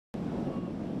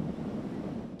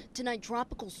Tonight,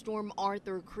 Tropical Storm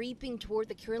Arthur creeping toward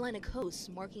the Carolina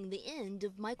coast, marking the end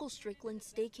of Michael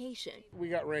Strickland's staycation. We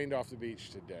got rained off the beach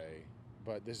today,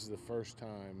 but this is the first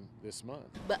time this month.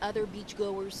 But other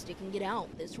beachgoers sticking it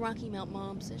out. This Rocky Mount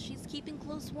mom says she's keeping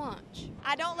close watch.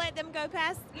 I don't let them go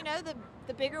past,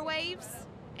 the bigger waves.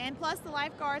 And plus the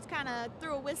lifeguards kind of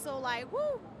threw a whistle like,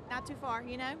 woo, not too far,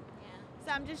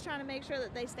 So I'm just trying to make sure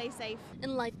that they stay safe.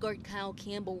 And lifeguard Kyle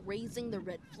Campbell raising the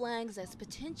red flags as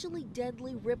potentially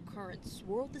deadly rip currents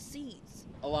swirl the seas.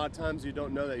 A lot of times you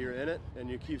don't know that you're in it and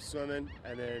you keep swimming,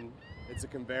 and then it's a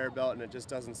conveyor belt and it just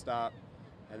doesn't stop.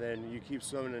 And then you keep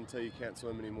swimming until you can't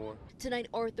swim anymore. Tonight,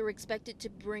 Arthur expected to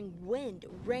bring wind,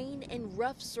 rain, and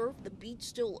rough surf. The beach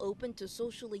still open to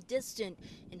socially distant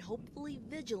and hopefully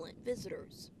vigilant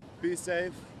visitors. Be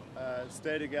safe,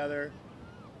 stay together.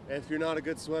 If you're not a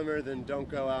good swimmer, then don't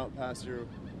go out past your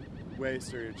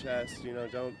waist or your chest.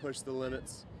 Don't push the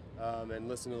limits, and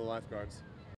listen to the lifeguards.